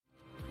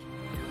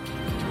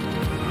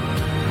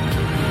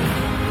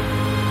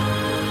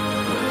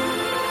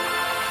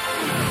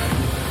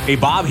Hey,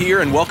 Bob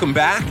here, and welcome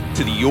back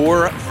to the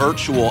Your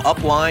Virtual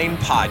Upline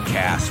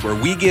podcast, where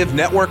we give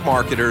network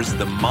marketers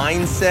the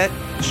mindset,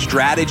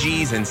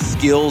 strategies, and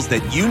skills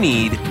that you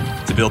need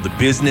to build the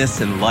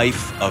business and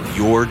life of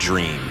your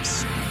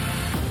dreams.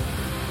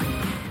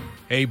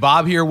 Hey,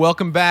 Bob here.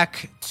 Welcome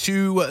back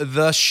to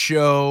the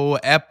show,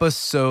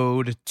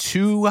 episode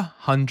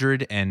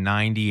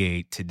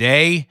 298.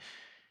 Today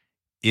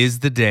is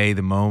the day.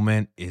 The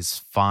moment is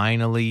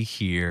finally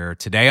here.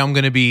 Today, I'm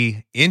going to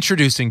be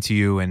introducing to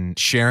you and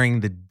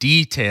sharing the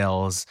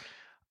details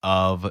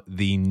of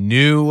the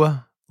new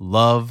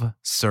Love,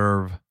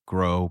 Serve,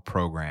 Grow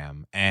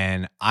program.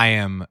 And I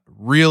am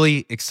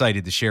really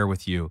excited to share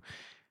with you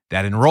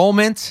that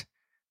enrollment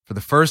for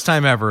the first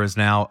time ever is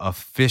now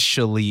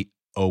officially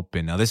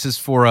open. Now, this is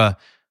for a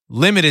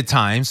limited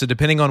time. So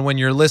depending on when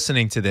you're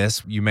listening to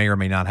this, you may or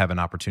may not have an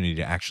opportunity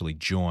to actually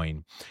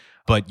join.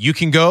 But you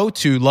can go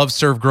to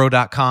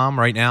loveservegrow.com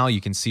right now. You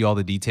can see all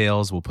the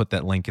details. We'll put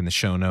that link in the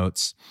show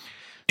notes.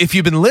 If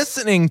you've been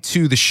listening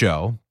to the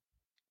show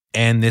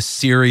and this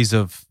series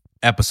of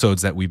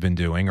episodes that we've been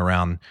doing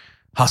around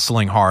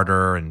hustling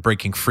harder and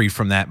breaking free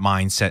from that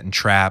mindset and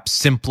trap,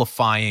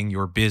 simplifying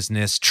your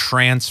business,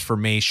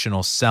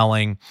 transformational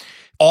selling,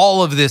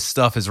 all of this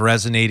stuff is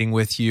resonating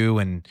with you.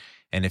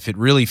 And if it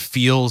really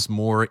feels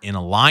more in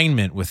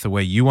alignment with the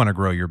way you want to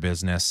grow your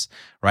business,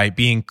 right?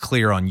 Being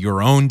clear on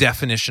your own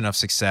definition of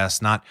success,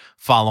 not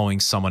following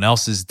someone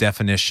else's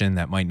definition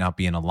that might not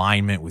be in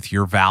alignment with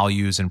your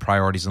values and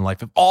priorities in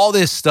life. If all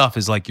this stuff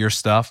is like your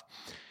stuff,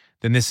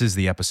 then this is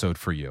the episode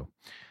for you.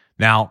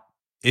 Now,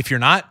 if you're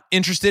not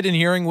interested in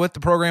hearing what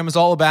the program is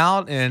all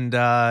about, and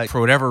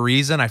for whatever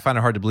reason, I find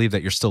it hard to believe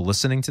that you're still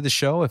listening to the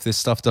show if this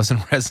stuff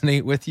doesn't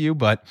resonate with you.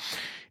 But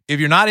if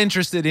you're not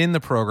interested in the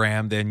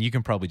program, then you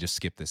can probably just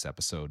skip this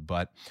episode.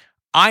 But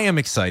I am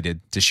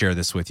excited to share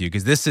this with you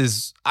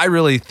because I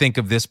really think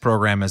of this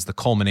program as the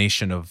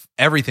culmination of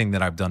everything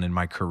that I've done in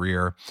my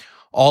career.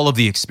 All of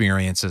the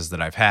experiences that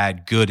I've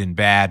had, good and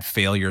bad,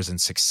 failures and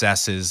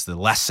successes, the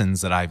lessons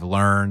that I've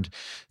learned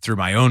through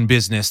my own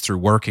business, through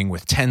working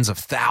with tens of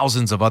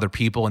thousands of other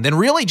people, and then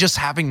really just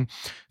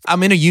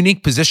I'm in a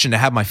unique position to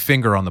have my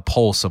finger on the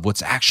pulse of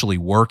what's actually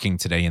working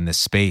today in this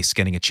space,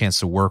 getting a chance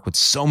to work with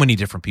so many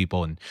different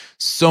people and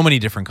so many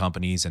different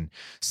companies and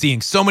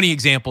seeing so many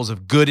examples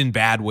of good and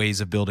bad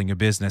ways of building a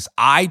business.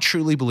 I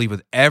truly believe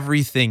with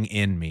everything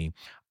in me,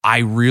 I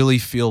really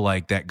feel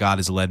like that God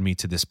has led me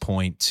to this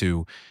point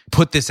to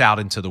put this out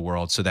into the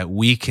world so that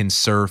we can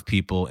serve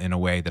people in a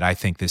way that I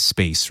think this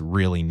space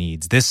really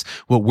needs.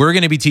 What we're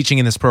going to be teaching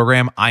in this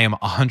program, I am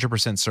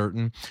 100%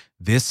 certain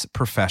this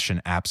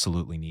profession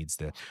absolutely needs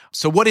this.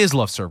 So what is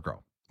Love, Serve,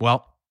 Grow?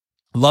 Well,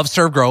 Love,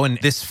 Serve, Grow, and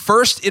this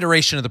first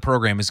iteration of the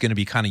program is going to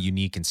be kind of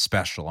unique and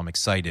special. I'm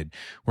excited.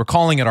 We're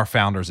calling it our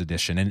Founders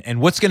Edition. And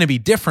what's going to be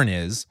different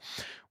is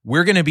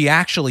we're going to be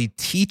actually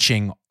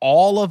teaching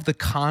all of the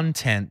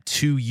content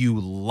to you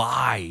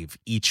live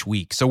each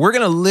week. So we're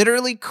going to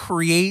literally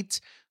create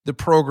the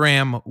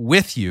program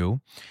with you.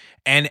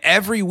 And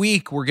every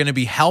week, we're going to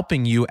be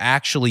helping you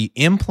actually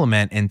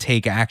implement and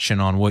take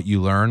action on what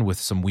you learn with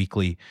some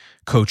weekly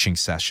coaching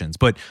sessions.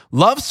 But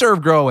Love,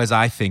 Serve, Grow, as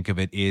I think of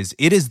it is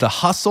the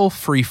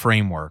hustle-free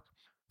framework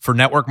for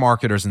network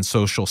marketers and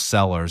social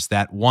sellers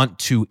that want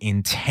to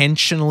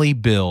intentionally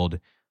build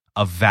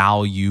a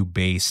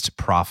value-based,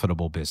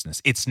 profitable business.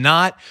 It's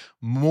not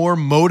more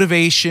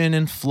motivation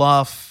and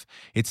fluff.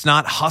 It's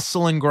not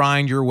hustle and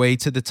grind your way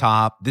to the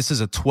top. This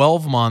is a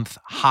 12-month,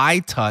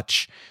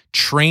 high-touch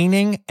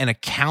training and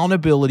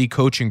accountability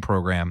coaching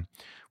program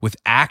with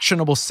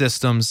actionable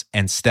systems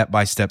and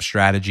step-by-step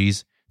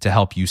strategies to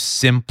help you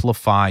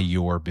simplify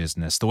your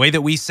business. The way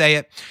that we say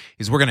it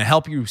is we're going to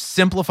help you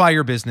simplify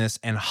your business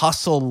and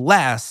hustle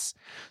less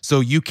so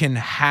you can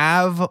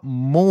have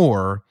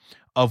more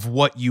of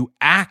what you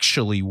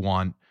actually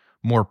want: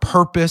 more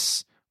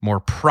purpose,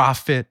 more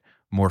profit,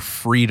 more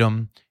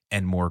freedom,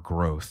 and more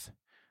growth.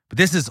 But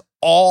this is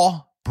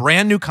all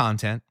brand new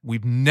content.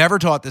 We've never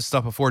taught this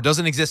stuff before. It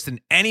doesn't exist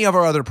in any of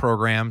our other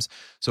programs.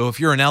 So if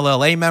you're an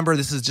LLA member,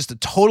 this is just a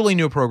totally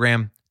new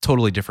program,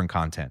 totally different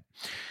content.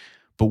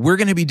 But we're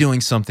going to be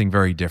doing something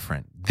very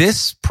different.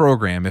 This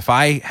program, if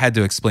I had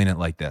to explain it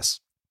like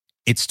this,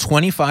 it's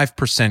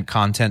 25%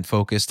 content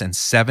focused and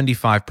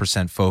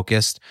 75%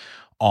 focused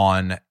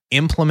on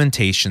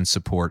implementation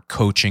support,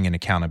 coaching, and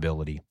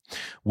accountability.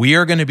 We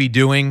are going to be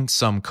doing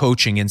some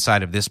coaching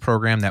inside of this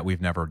program that we've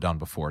never done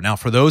before. Now,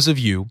 for those of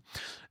you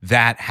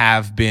that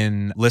have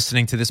been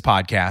listening to this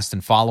podcast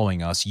and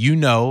following us, you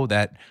know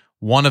that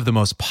one of the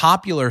most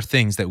popular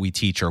things that we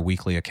teach are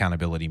weekly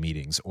accountability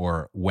meetings,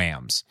 or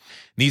WAMs.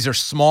 These are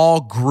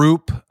small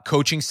group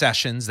coaching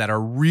sessions that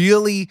are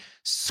really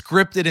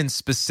scripted and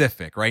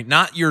specific, right?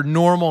 Not your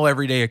normal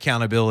everyday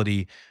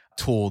accountability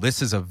tool.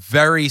 This is a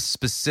very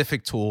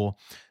specific tool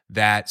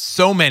that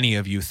so many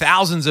of you,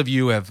 thousands of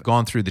you, have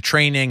gone through the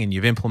training and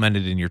you've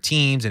implemented in your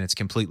teams, and it's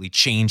completely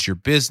changed your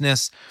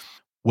business.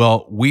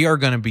 Well, we are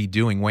going to be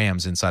doing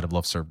WAMs inside of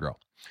Love, Serve, Grow.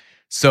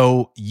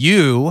 So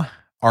you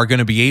are going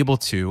to be able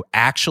to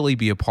actually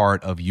be a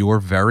part of your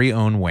very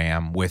own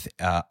WHAM with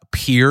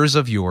peers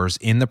of yours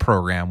in the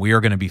program. We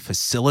are going to be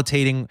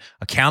facilitating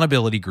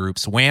accountability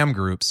groups, WHAM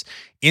groups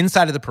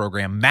inside of the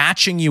program,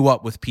 matching you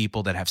up with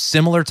people that have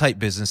similar type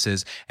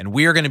businesses. And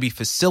we are going to be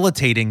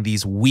facilitating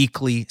these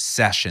weekly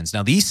sessions.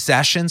 Now, these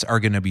sessions are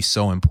going to be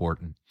so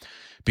important,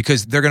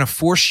 because they're going to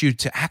force you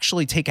to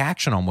actually take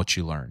action on what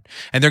you learn.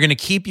 And they're going to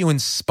keep you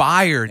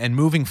inspired and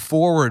moving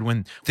forward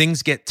when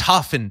things get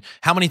tough. And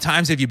how many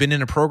times have you been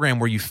in a program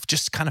where you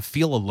just kind of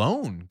feel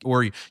alone,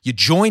 or you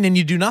join and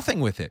you do nothing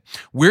with it?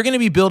 We're going to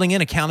be building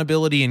in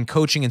accountability and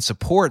coaching and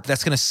support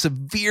that's going to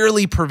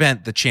severely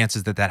prevent the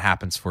chances that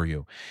happens for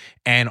you.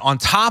 And on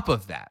top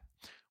of that,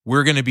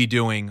 we're going to be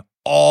doing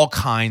all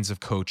kinds of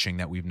coaching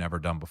that we've never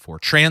done before.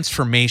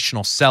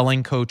 Transformational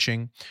selling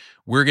coaching.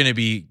 We're going to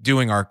be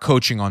doing our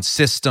coaching on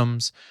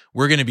systems.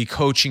 We're going to be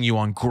coaching you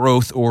on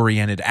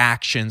growth-oriented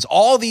actions.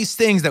 All these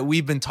things that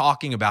we've been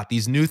talking about,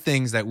 these new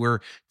things that we're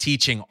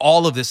teaching,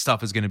 all of this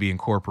stuff is going to be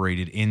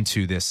incorporated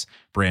into this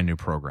brand new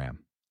program.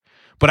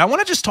 But I want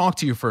to just talk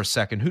to you for a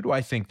second. Who do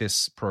I think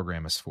this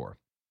program is for?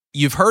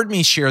 You've heard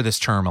me share this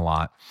term a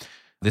lot,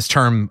 this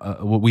term,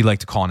 what we like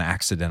to call an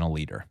accidental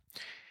leader.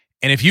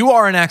 And if you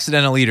are an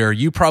accidental leader,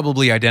 you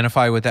probably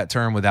identify with that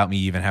term without me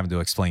even having to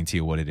explain to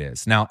you what it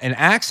is. Now, an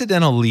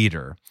accidental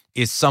leader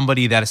is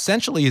somebody that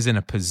essentially is in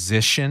a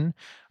position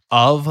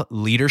of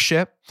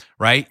leadership,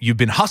 right? You've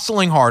been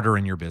hustling harder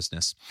in your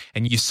business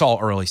and you saw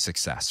early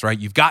success, right?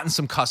 You've gotten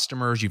some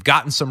customers, you've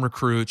gotten some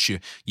recruits, you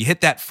hit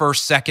that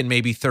first, second,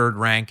 maybe third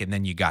rank, and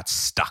then you got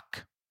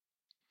stuck.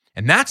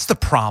 And that's the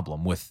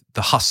problem with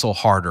the hustle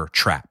harder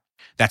trap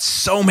that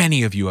so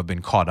many of you have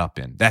been caught up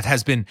in, that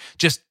has been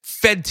just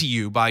fed to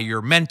you by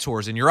your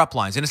mentors and your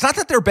uplines. And it's not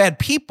that they're bad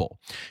people.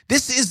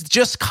 This is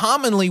just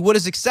commonly what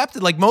is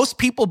accepted. Like, most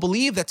people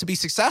believe that to be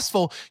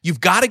successful,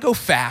 you've got to go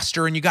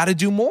faster and you got to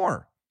do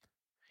more.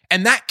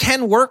 And that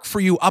can work for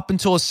you up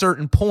until a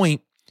certain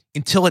point,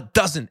 until it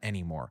doesn't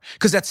anymore.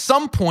 Because at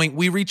some point,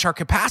 we reach our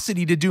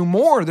capacity to do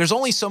more. There's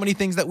only so many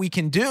things that we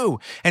can do.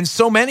 And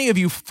so many of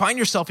you find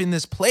yourself in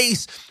this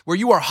place where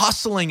you are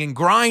hustling and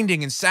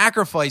grinding and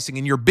sacrificing,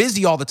 and you're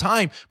busy all the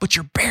time, but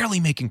you're barely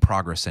making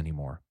progress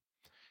anymore.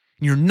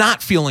 You're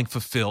not feeling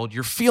fulfilled.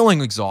 You're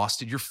feeling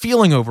exhausted. You're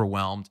feeling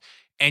overwhelmed,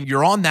 and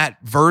you're on that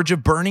verge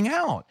of burning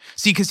out.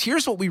 See, because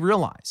here's what we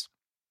realize.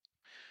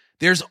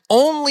 There's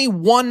only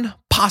one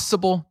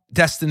possible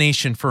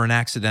destination for an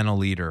accidental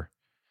leader.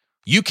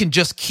 You can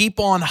just keep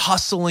on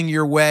hustling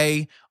your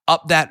way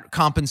up that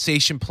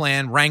compensation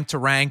plan, rank to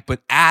rank,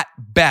 but at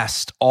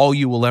best, all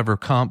you will ever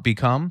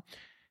become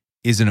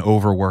is an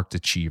overworked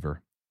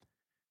achiever.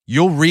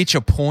 You'll reach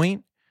a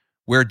point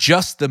where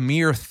just the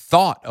mere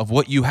thought of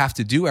what you have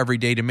to do every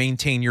day to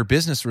maintain your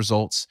business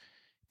results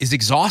is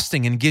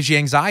exhausting and gives you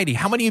anxiety.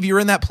 How many of you are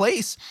in that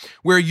place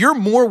where you're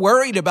more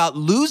worried about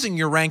losing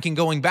your rank and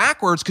going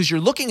backwards because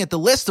you're looking at the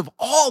list of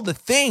all the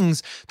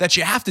things that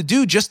you have to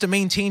do just to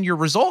maintain your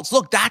results?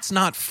 Look, that's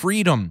not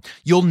freedom.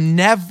 You'll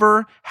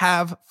never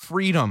have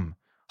freedom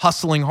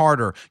hustling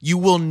harder. You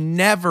will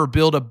never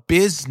build a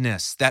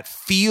business that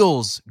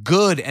feels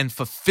good and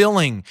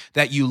fulfilling,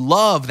 that you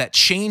love, that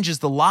changes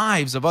the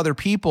lives of other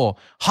people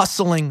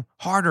hustling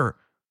harder.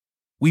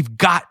 We've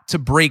got to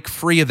break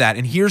free of that.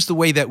 And here's the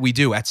way that we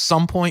do. At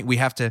some point, we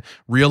have to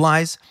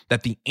realize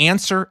that the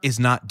answer is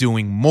not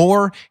doing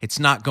more. It's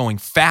not going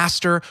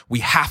faster. We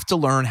have to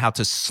learn how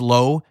to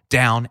slow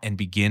down and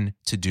begin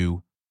to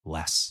do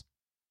less.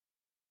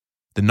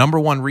 The number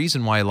one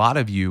reason why a lot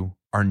of you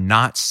are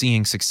not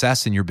seeing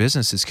success in your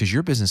business is because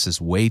your business is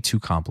way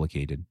too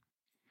complicated.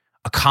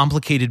 A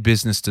complicated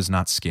business does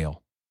not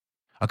scale.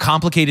 A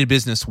complicated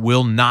business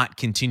will not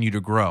continue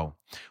to grow.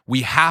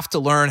 We have to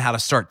learn how to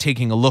start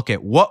taking a look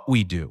at what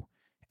we do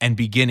and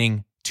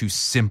beginning to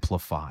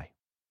simplify.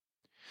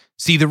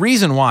 See, the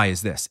reason why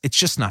is this. It's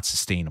just not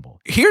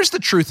sustainable. Here's the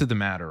truth of the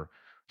matter.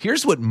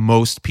 Here's what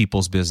most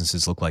people's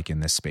businesses look like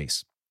in this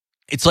space.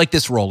 It's like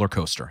this roller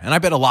coaster. And I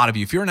bet a lot of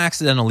you, if you're an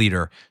accidental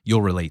leader,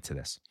 you'll relate to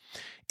this.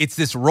 It's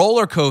this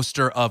roller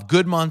coaster of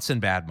good months and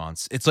bad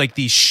months. It's like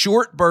these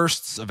short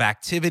bursts of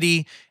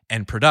activity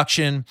and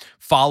production,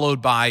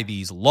 followed by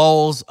these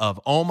lulls of,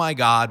 oh my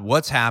God,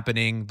 what's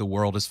happening? The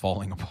world is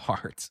falling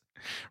apart,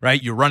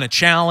 right? You run a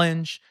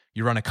challenge,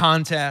 you run a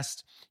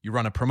contest, you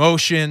run a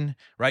promotion,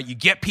 right? You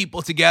get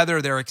people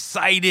together, they're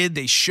excited,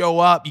 they show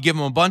up, you give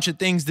them a bunch of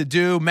things to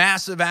do,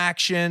 massive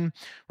action,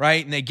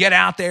 right? And they get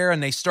out there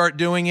and they start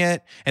doing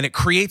it, and it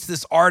creates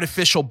this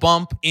artificial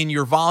bump in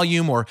your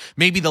volume, or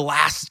maybe the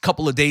last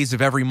couple of days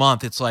of every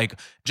month, it's like,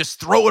 just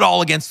throw it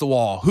all against the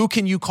wall. Who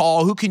can you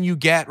call? Who can you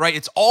get, right?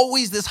 It's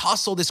always this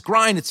hustle, this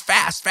grind. It's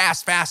fast,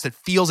 fast, fast. It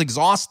feels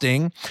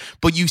exhausting,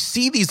 but you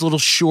see these little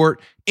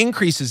short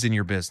increases in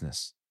your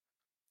business.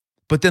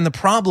 But then the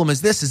problem is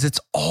this, is it's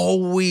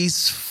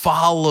always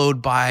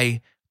followed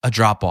by a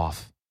drop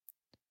off.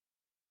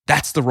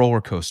 That's the roller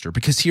coaster,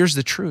 because here's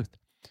the truth.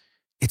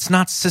 It's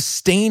not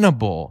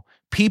sustainable.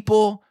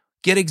 People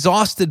get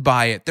exhausted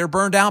by it. They're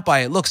burned out by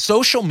it. Look,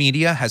 social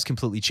media has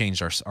completely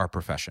changed our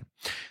profession.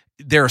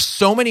 there are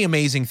so many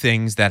amazing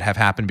things that have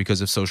happened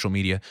because of social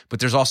media, but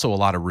there's also a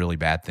lot of really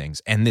bad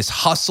things. And this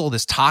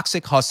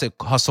toxic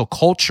hustle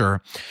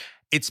culture,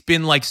 it's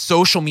been like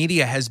social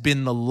media has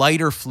been the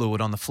lighter fluid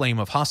on the flame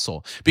of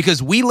hustle,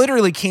 because we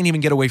literally can't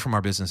even get away from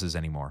our businesses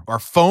anymore. Our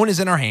phone is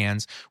in our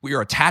hands. We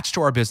are attached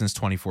to our business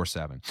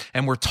 24/7.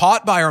 And we're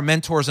taught by our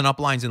mentors and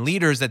uplines and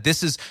leaders that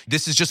this is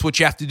just what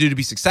you have to do to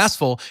be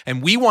successful.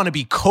 And we want to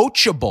be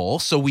coachable,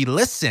 so we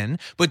listen,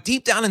 but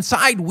deep down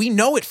inside, we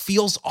know it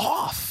feels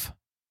off.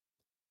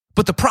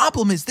 But the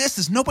problem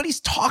is nobody's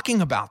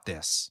talking about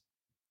this.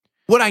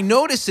 What I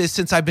notice is,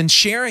 since I've been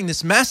sharing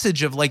this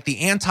message of like the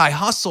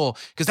anti-hustle,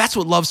 because that's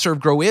what Love, Serve,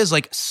 Grow is,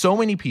 like so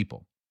many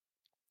people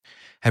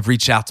have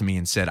reached out to me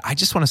and said, I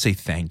just want to say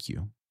thank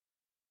you.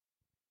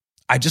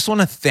 I just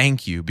want to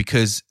thank you,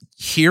 because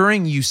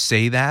hearing you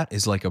say that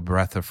is like a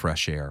breath of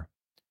fresh air.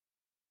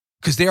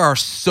 Because there are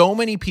so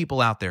many people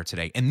out there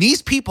today, and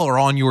these people are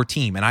on your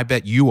team, and I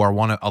bet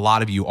a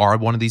lot of you are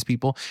one of these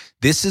people.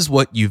 This is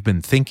what you've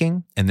been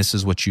thinking, and this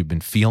is what you've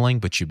been feeling,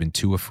 but you've been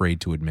too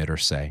afraid to admit or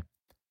say.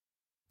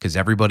 Because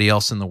everybody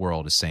else in the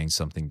world is saying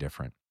something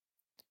different.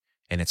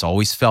 And it's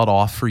always felt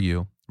off for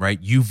you, right?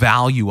 You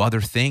value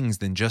other things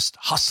than just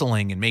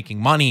hustling and making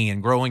money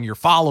and growing your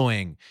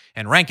following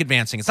and rank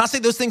advancing. It's not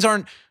saying those things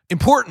aren't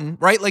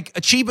important, right? Like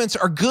achievements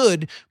are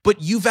good,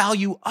 but you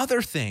value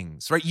other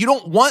things, right? You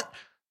don't want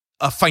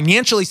a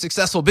financially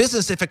successful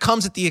business if it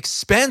comes at the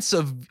expense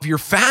of your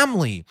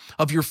family,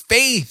 of your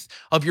faith,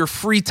 of your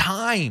free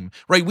time,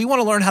 right? We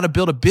want to learn how to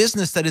build a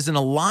business that is in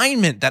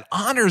alignment, that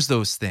honors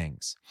those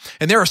things.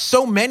 And there are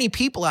so many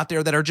people out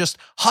there that are just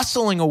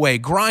hustling away,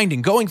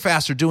 grinding, going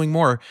faster, doing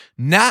more,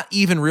 not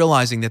even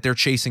realizing that they're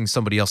chasing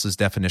somebody else's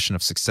definition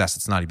of success.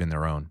 It's not even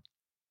their own.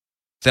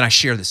 Then I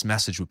share this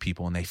message with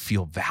people and they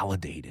feel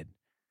validated.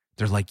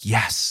 They're like,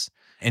 yes.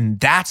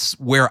 And that's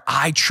where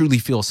I truly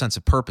feel a sense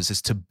of purpose,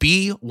 is to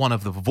be one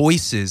of the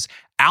voices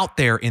out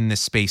there in this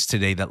space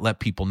today that let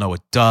people know it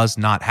does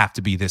not have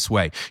to be this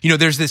way. You know,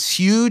 there's this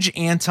huge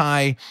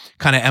anti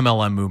kind of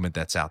MLM movement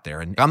that's out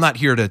there. And I'm not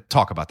here to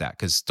talk about that,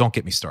 because don't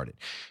get me started.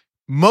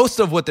 Most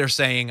of what they're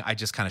saying, I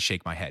just kind of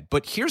shake my head.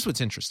 But here's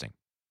what's interesting.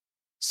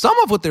 Some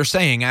of what they're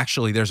saying,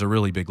 actually, there's a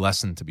really big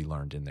lesson to be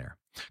learned in there.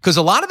 Because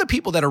a lot of the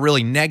people that are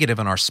really negative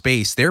in our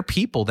space, they're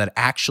people that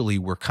actually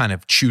were kind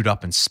of chewed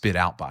up and spit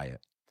out by it.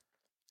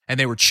 And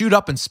they were chewed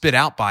up and spit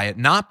out by it,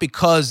 not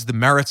because the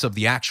merits of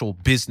the actual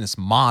business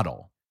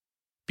model,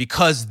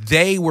 because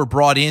they were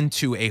brought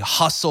into a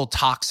hustle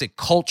toxic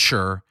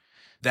culture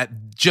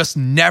that just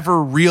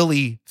never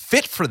really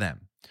fit for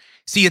them.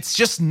 See, it's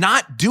just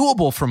not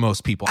doable for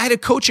most people. I had a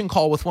coaching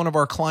call with one of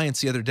our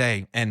clients the other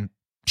day, and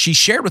she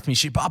shared with me,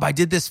 Bob, I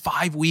did this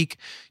 5-week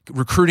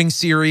recruiting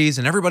series,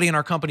 and everybody in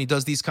our company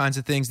does these kinds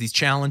of things, these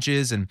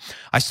challenges. And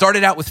I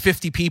started out with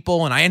 50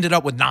 people and I ended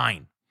up with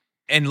 9.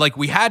 And like,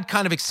 we had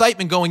kind of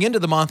excitement going into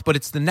the month, but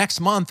it's the next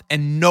month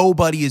and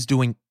nobody is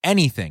doing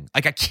anything.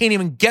 Like, I can't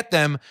even get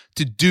them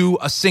to do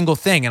a single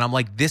thing. And I'm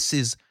like, this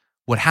is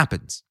what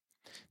happens.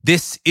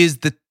 This is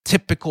the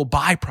typical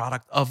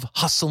byproduct of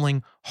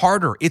hustling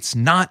harder. It's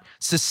not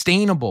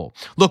sustainable.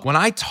 Look, when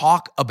I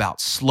talk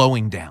about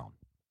slowing down,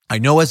 I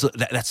know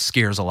that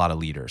scares a lot of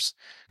leaders,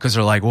 because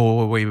they're like,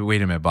 whoa, wait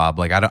a minute, Bob.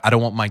 Like, I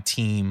don't want my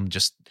team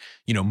just,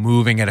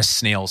 moving at a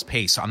snail's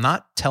pace. So I'm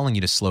not telling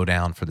you to slow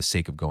down for the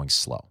sake of going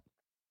slow.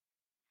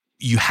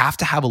 You have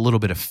to have a little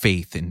bit of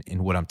faith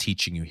in what I'm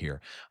teaching you here.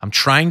 I'm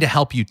trying to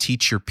help you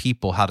teach your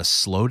people how to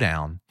slow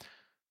down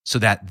so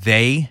that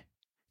they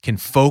can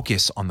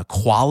focus on the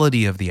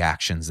quality of the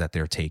actions that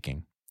they're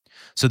taking,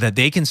 so that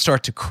they can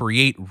start to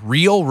create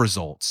real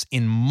results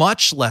in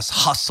much less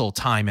hustle,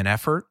 time, and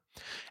effort,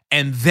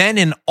 and then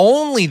and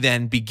only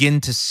then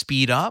begin to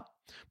speed up,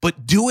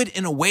 but do it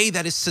in a way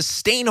that is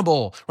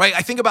sustainable, right?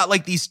 I think about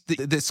like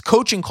this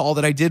coaching call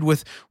that I did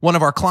with one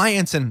of our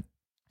clients, and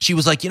she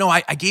was like,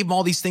 I gave them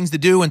all these things to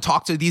do and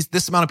talk to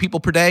this amount of people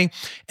per day.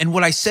 And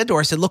what I said to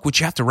her, I said, look, what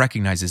you have to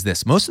recognize is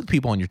this. Most of the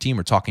people on your team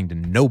are talking to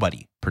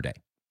nobody per day.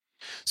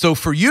 So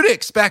for you to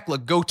expect,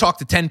 like, go talk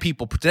to 10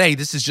 people per day,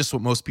 this is just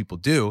what most people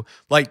do.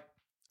 Like,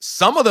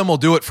 some of them will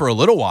do it for a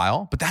little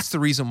while, but that's the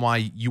reason why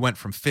you went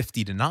from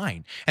 50 to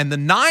 9. And the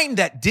 9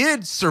 that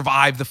did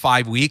survive the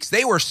 5 weeks,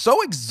 they were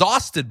so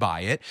exhausted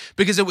by it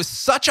because it was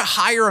such a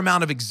higher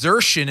amount of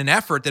exertion and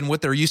effort than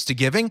what they're used to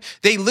giving.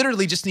 They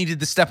literally just needed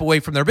to step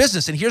away from their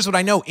business. And here's what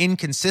I know: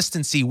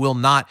 inconsistency will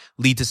not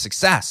lead to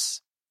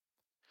success.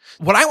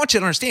 What I want you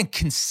to understand,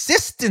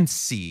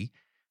 consistency,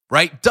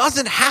 right,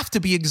 doesn't have to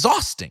be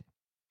exhausting.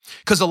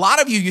 Because a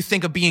lot of you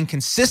think of being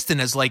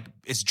consistent as like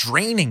it's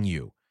draining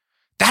you.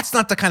 That's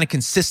not the kind of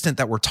consistent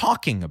that we're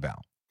talking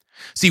about.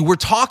 See, we're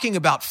talking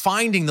about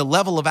finding the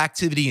level of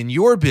activity in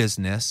your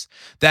business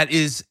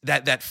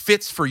that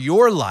fits for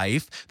your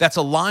life, that's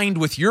aligned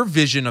with your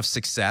vision of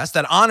success,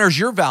 that honors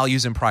your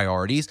values and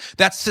priorities,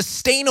 that's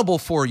sustainable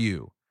for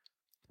you.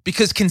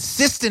 Because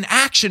consistent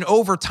action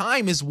over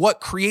time is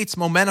what creates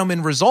momentum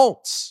and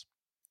results.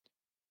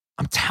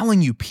 I'm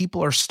telling you,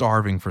 people are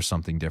starving for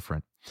something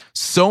different.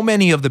 So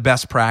many of the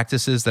best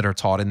practices that are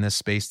taught in this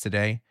space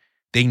today,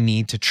 they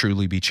need to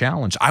truly be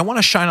challenged. I want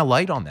to shine a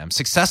light on them.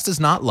 Success does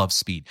not love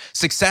speed.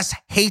 Success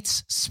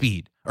hates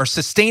speed, or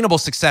sustainable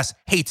success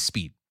hates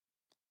speed.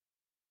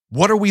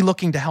 What are we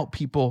looking to help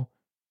people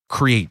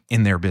create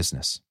in their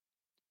business?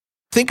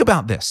 Think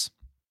about this.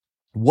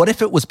 What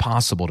if it was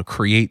possible to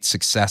create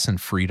success and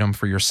freedom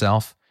for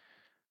yourself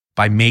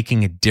by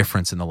making a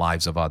difference in the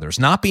lives of others?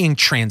 Not being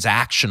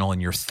transactional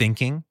in your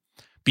thinking,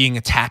 being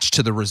attached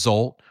to the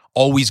result,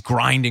 always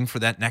grinding for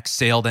that next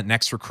sale, that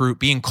next recruit,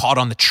 being caught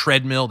on the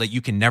treadmill that you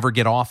can never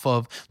get off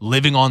of,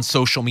 living on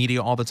social media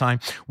all the time.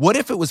 What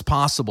if it was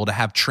possible to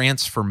have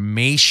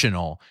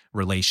transformational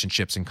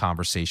relationships and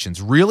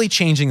conversations, really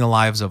changing the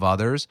lives of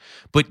others,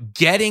 but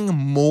getting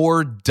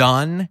more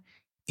done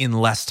in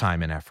less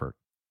time and effort?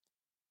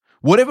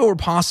 What if it were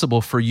possible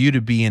for you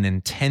to be an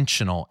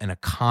intentional and a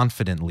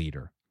confident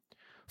leader,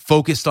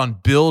 focused on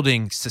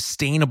building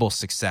sustainable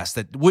success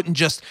that wouldn't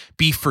just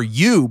be for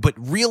you, but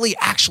really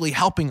actually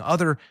helping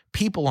other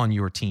people on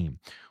your team?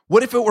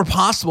 What if it were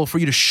possible for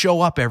you to show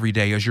up every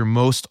day as your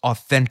most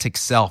authentic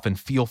self and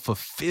feel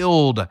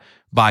fulfilled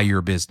by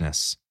your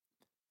business?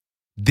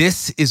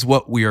 This is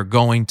what we are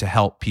going to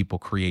help people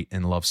create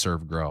in Love,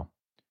 Serve, Grow.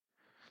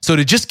 So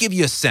to just give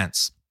you a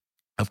sense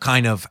of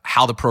kind of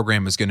how the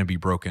program is going to be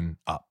broken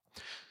up.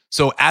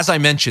 So as I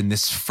mentioned,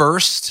 this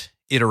first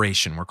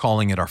iteration, we're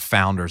calling it our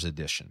Founders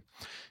Edition.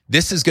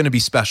 This is going to be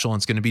special and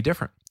it's going to be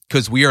different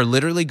because we are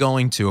literally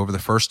going to, over the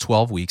first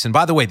 12 weeks, and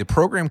by the way, the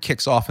program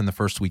kicks off in the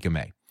first week of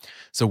May.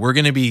 So we're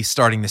going to be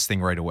starting this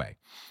thing right away.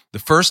 The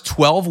first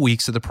 12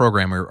 weeks of the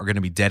program are going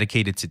to be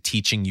dedicated to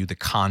teaching you the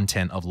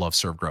content of Love,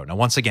 Serve, Grow. Now,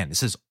 once again,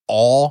 this is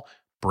all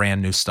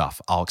brand new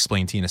stuff. I'll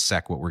explain to you in a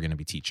sec what we're going to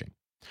be teaching.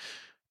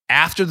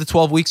 After the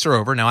 12 weeks are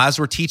over, now as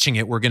we're teaching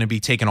it, we're going to be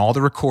taking all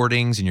the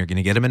recordings and you're going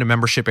to get them in a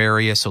membership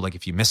area. So like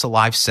if you miss a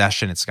live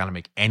session, it's not going to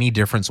make any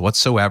difference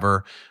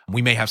whatsoever.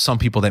 We may have some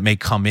people that may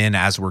come in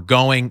as we're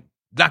going.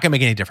 Not going to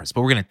make any difference,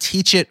 but we're going to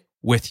teach it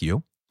with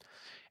you.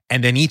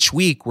 And then each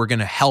week, we're going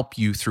to help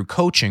you through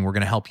coaching. We're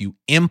going to help you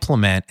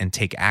implement and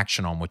take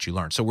action on what you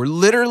learn. So we're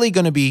literally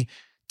going to be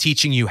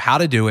teaching you how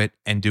to do it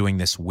and doing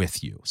this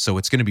with you. So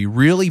it's going to be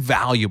really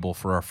valuable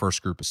for our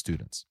first group of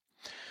students.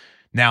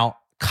 Now,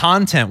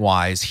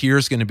 content-wise,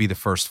 here's going to be the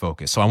first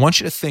focus. So I want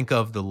you to think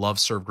of the Love,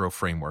 Serve, Grow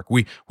framework.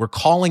 We're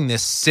calling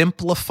this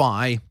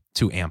Simplify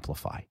to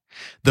Amplify.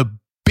 The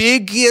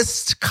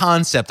biggest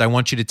concept I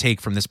want you to take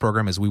from this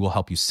program is we will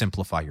help you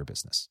simplify your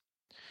business.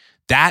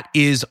 That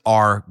is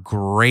our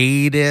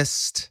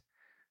greatest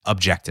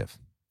objective.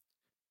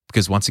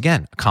 Because once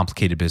again, a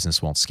complicated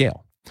business won't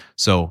scale.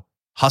 So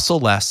hustle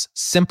less,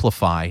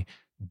 simplify,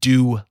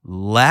 do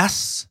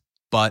less,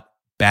 but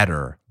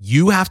better.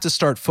 You have to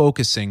start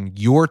focusing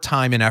your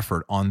time and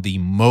effort on the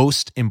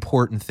most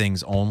important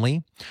things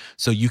only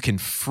so you can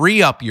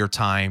free up your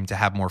time to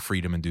have more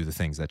freedom and do the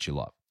things that you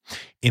love.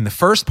 In the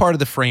first part of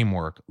the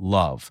framework,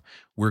 love,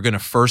 we're going to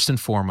first and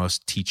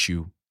foremost teach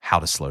you how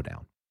to slow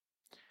down.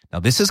 Now,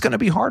 this is going to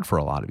be hard for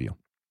a lot of you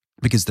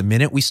because the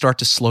minute we start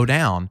to slow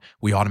down,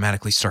 we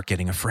automatically start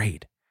getting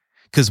afraid.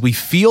 Because we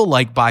feel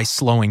like by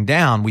slowing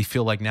down, we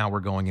feel like now we're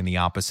going in the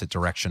opposite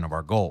direction of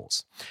our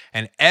goals.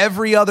 And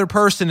every other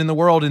person in the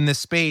world in this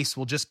space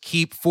will just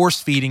keep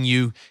force feeding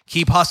you,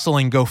 keep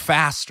hustling, go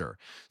faster.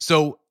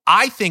 So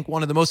I think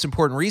one of the most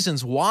important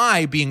reasons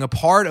why being a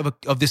part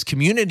of this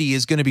community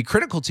is going to be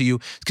critical to you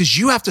is because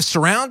you have to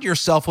surround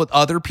yourself with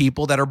other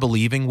people that are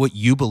believing what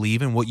you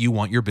believe and what you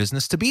want your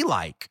business to be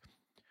like.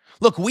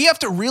 Look, we have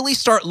to really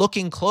start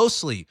looking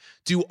closely.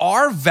 Do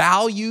our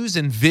values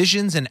and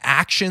visions and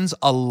actions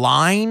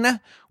align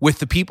with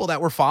the people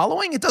that we're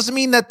following? It doesn't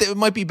mean that they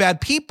might be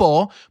bad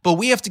people, but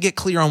we have to get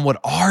clear on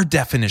what our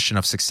definition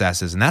of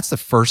success is. And that's the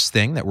first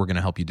thing that we're going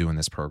to help you do in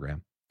this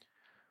program.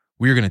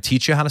 We are going to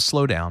teach you how to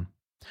slow down.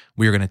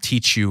 We are going to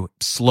teach you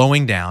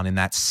slowing down in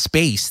that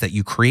space that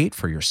you create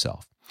for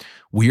yourself.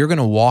 We are going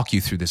to walk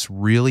you through this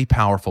really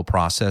powerful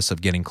process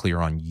of getting clear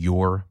on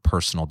your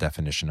personal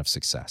definition of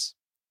success.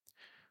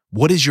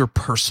 What is your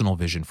personal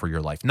vision for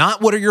your life? Not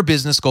what are your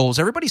business goals.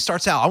 Everybody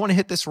starts out, I want to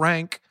hit this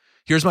rank.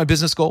 Here's my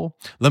business goal.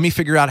 Let me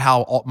figure out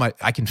how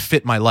I can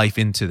fit my life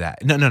into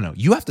that. No.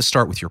 You have to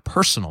start with your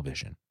personal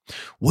vision.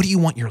 What do you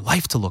want your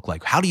life to look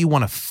like? How do you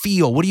want to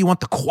feel? What do you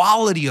want the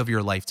quality of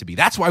your life to be?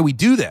 That's why we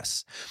do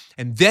this.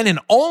 And then and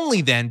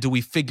only then do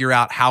we figure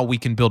out how we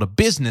can build a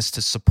business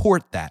to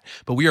support that.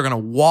 But we are going to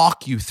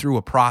walk you through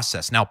a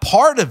process. Now,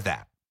 part of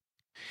that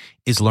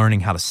is learning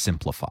how to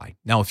simplify.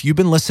 Now, if you've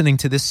been listening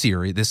to this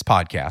series, this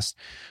podcast,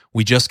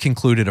 we just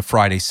concluded a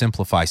Friday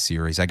Simplify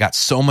series. I got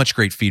so much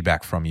great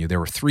feedback from you. There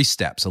were 3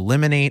 steps: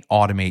 eliminate,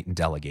 automate, and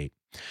delegate.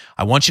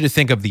 I want you to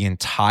think of the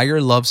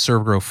entire Love,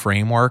 Serve, Grow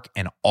framework,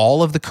 and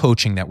all of the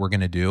coaching that we're going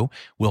to do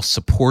will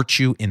support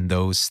you in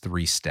those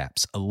 3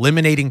 steps.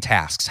 Eliminating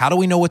tasks. How do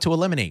we know what to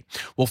eliminate?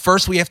 Well,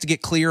 first we have to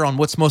get clear on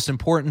what's most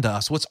important to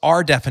us. What's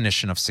our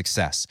definition of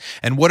success?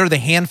 And what are the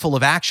handful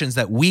of actions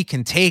that we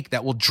can take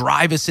that will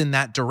drive us in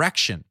that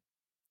direction?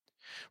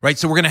 right?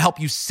 So we're going to help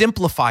you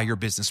simplify your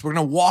business. We're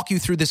going to walk you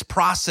through this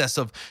process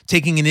of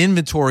taking an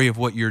inventory of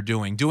what you're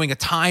doing a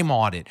time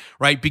audit,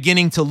 right?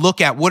 Beginning to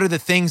look at what are the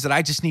things that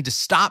I just need to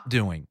stop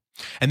doing.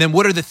 And then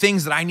what are the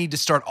things that I need to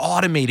start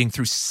automating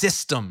through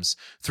systems,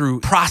 through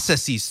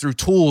processes, through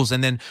tools?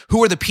 And then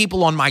who are the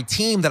people on my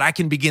team that I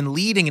can begin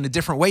leading in a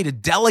different way to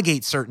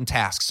delegate certain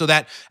tasks so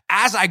that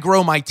as I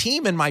grow my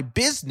team and my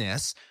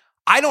business,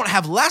 I don't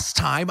have less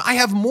time, I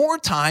have more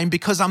time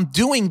because I'm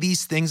doing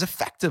these things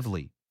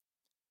effectively.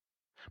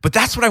 But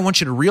that's what I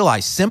want you to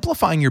realize.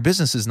 Simplifying your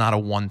business is not a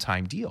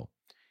one-time deal.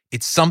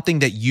 It's something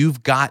that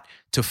you've got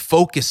to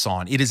focus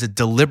on. It is a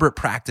deliberate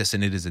practice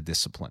and it is a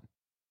discipline.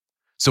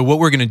 So what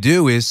we're going to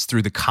do is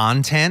through the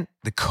content,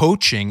 the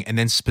coaching, and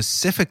then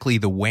specifically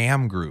the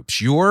WHAM groups.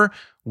 Your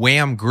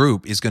WHAM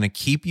group is going to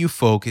keep you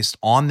focused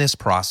on this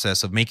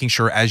process of making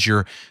sure as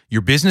your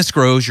business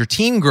grows, your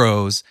team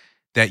grows,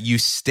 that you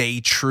stay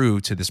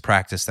true to this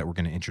practice that we're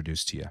going to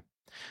introduce to you.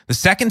 The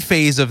second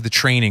phase of the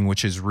training,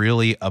 which is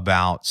really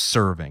about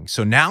serving.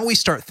 So now we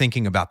start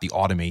thinking about the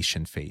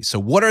automation phase. So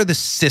what are the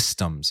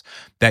systems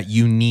that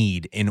you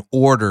need in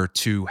order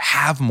to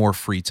have more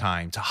free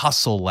time, to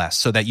hustle less,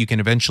 so that you can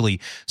eventually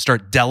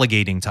start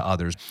delegating to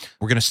others?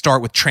 We're going to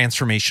start with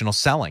transformational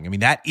selling. I mean,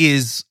 that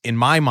is, in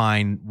my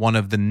mind, one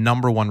of the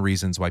number one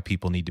reasons why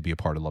people need to be a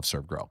part of Love,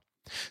 Serve, Grow.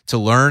 To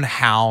learn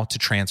how to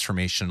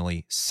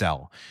transformationally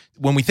sell.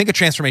 When we think of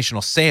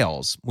transformational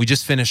sales, we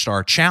just finished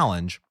our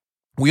challenge.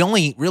 We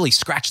only really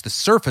scratched the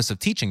surface of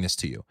teaching this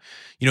to you.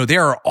 You know,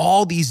 there are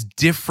all these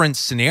different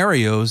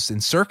scenarios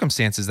and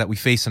circumstances that we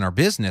face in our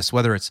business,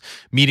 whether it's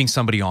meeting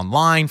somebody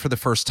online for the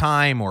first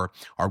time or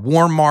our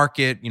warm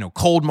market,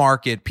 cold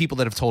market, people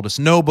that have told us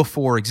no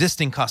before,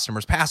 existing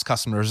customers, past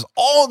customers,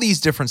 all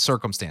these different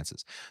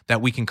circumstances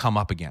that we can come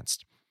up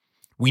against.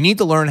 We need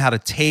to learn how to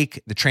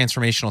take the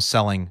transformational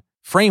selling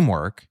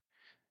framework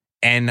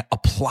and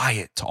apply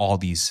it to all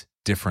these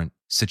different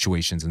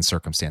situations and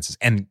circumstances.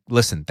 And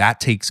listen, that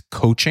takes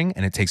coaching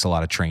and it takes a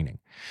lot of training.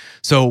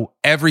 So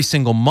every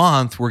single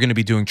month, we're going to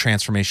be doing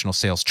transformational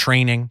sales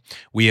training.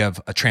 We have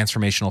a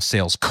transformational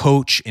sales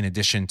coach in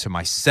addition to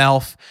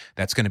myself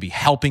that's going to be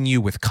helping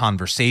you with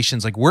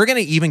conversations. Like, we're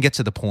going to even get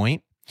to the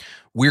point,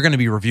 we're going to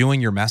be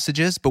reviewing your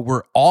messages, but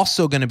we're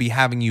also going to be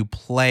having you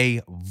play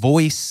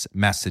voice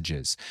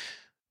messages.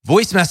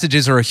 Voice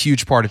messages are a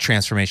huge part of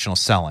transformational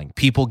selling.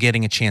 People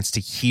getting a chance to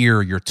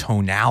hear your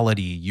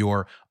tonality,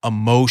 your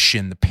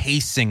emotion, the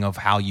pacing of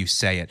how you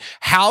say it.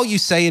 How you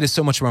say it is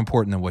so much more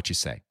important than what you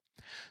say.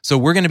 So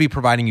we're going to be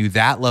providing you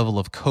that level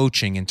of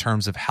coaching in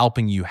terms of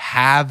helping you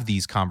have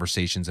these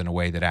conversations in a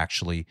way that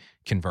actually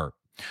convert.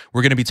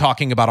 We're going to be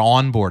talking about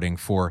onboarding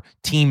for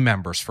team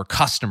members, for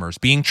customers.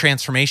 Being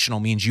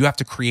transformational means you have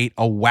to create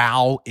a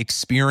wow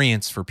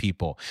experience for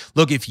people.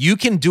 Look, if you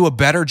can do a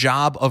better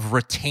job of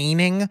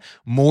retaining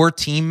more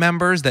team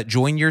members that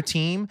join your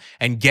team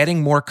and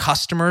getting more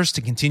customers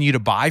to continue to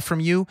buy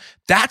from you,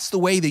 that's the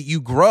way that you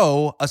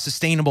grow a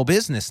sustainable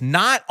business,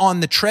 not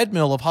on the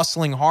treadmill of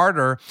hustling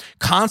harder,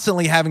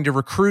 constantly having to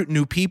recruit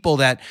new people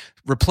that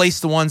replace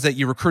the ones that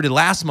you recruited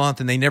last month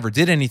and they never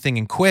did anything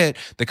and quit.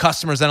 The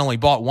customers that only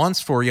bought once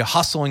for you,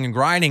 hustling and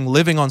grinding,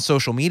 living on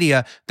social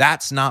media.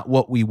 That's not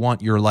what we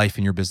want your life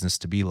and your business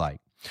to be like.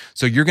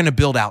 So you're going to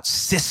build out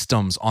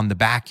systems on the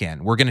back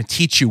end. We're going to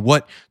teach you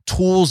what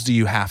tools do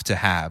you have to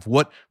have?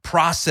 What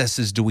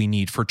processes do we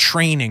need for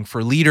training,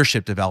 for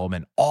leadership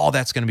development? All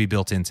that's going to be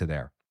built into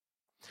there.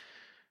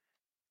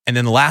 And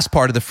then the last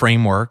part of the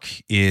framework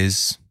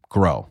is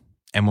grow.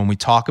 And when we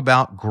talk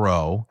about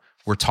grow,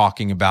 we're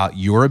talking about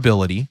your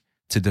ability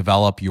to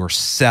develop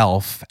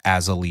yourself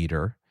as a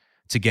leader,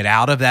 to get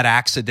out of that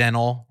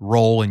accidental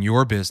role in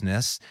your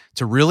business,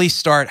 to really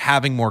start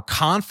having more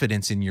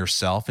confidence in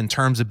yourself in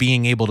terms of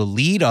being able to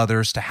lead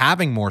others to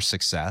having more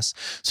success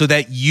so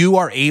that you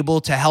are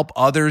able to help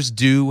others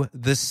do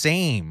the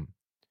same,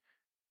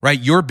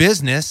 right? Your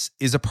business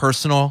is a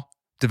personal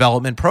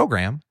development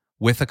program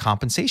with a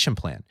compensation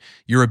plan.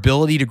 Your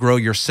ability to grow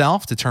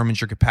yourself determines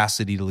your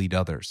capacity to lead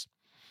others.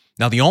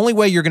 Now, the only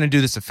way you're going to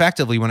do this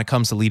effectively when it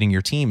comes to leading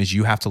your team is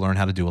you have to learn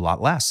how to do a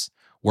lot less,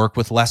 work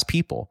with less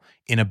people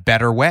in a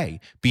better way,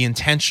 be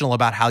intentional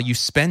about how you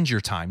spend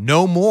your time.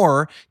 No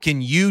more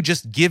can you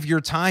just give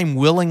your time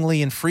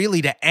willingly and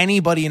freely to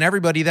anybody and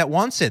everybody that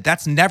wants it.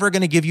 That's never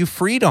going to give you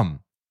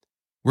freedom.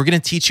 We're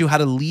going to teach you how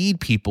to lead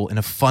people in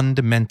a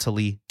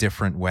fundamentally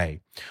different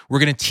way. We're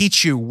going to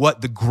teach you what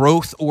the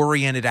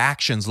growth-oriented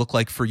actions look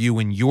like for you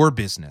in your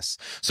business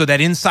so that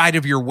inside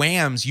of your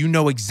WHAMs, you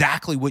know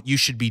exactly what you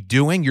should be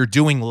doing. You're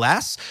doing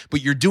less,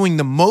 but you're doing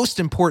the most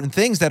important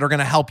things that are going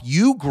to help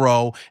you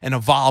grow and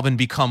evolve and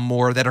become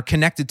more, that are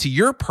connected to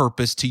your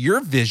purpose, to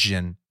your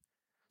vision,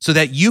 so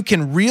that you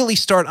can really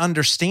start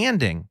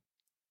understanding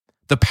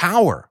the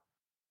power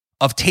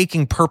of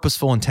taking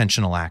purposeful,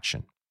 intentional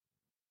action.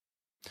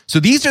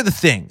 So these are the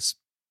things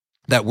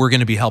that we're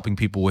going to be helping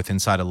people with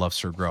inside of Love,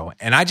 Serve, Grow.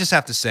 And I just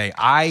have to say,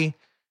 I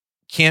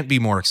can't be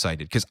more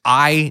excited because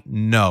I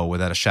know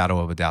without a shadow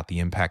of a doubt the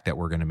impact that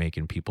we're going to make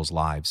in people's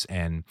lives.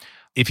 And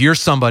if you're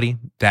somebody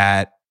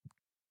that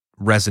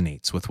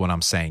resonates with what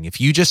I'm saying,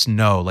 if you just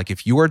know, like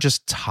if you are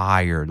just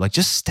tired, like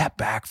just step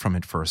back from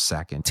it for a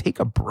second, take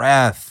a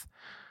breath,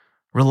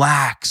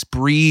 relax,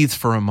 breathe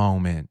for a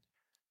moment.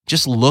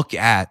 Just look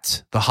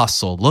at the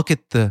hustle, look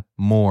at the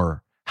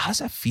more. How does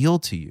that feel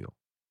to you?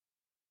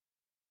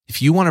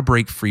 If you want to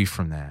break free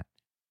from that,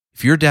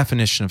 if your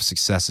definition of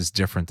success is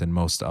different than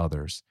most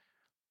others,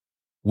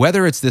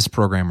 whether it's this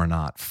program or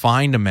not,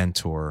 find a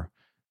mentor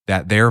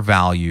that their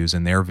values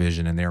and their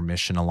vision and their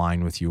mission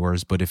align with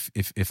yours. But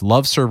if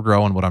Love, Serve,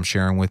 Grow and what I'm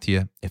sharing with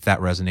you, if that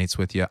resonates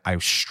with you, I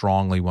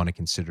strongly want to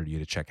consider you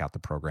to check out the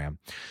program.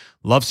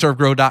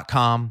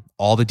 LoveServeGrow.com.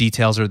 All the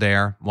details are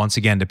there. Once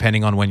again,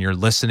 depending on when you're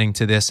listening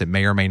to this, it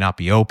may or may not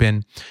be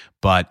open.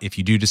 But if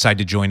you do decide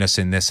to join us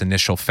in this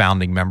initial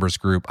founding members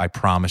group, I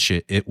promise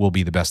you, it will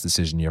be the best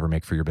decision you ever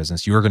make for your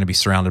business. You are going to be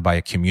surrounded by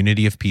a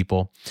community of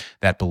people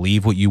that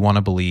believe what you want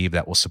to believe,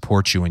 that will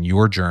support you in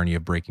your journey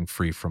of breaking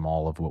free from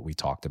all of what we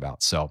talked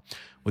about. So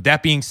with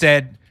that being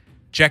said,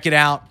 check it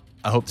out.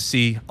 I hope to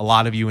see a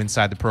lot of you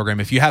inside the program.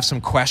 If you have some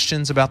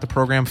questions about the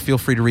program, feel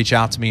free to reach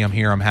out to me. I'm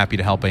here. I'm happy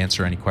to help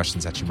answer any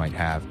questions that you might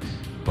have.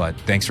 But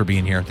thanks for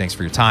being here. Thanks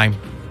for your time.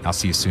 I'll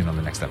see you soon on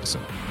the next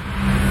episode.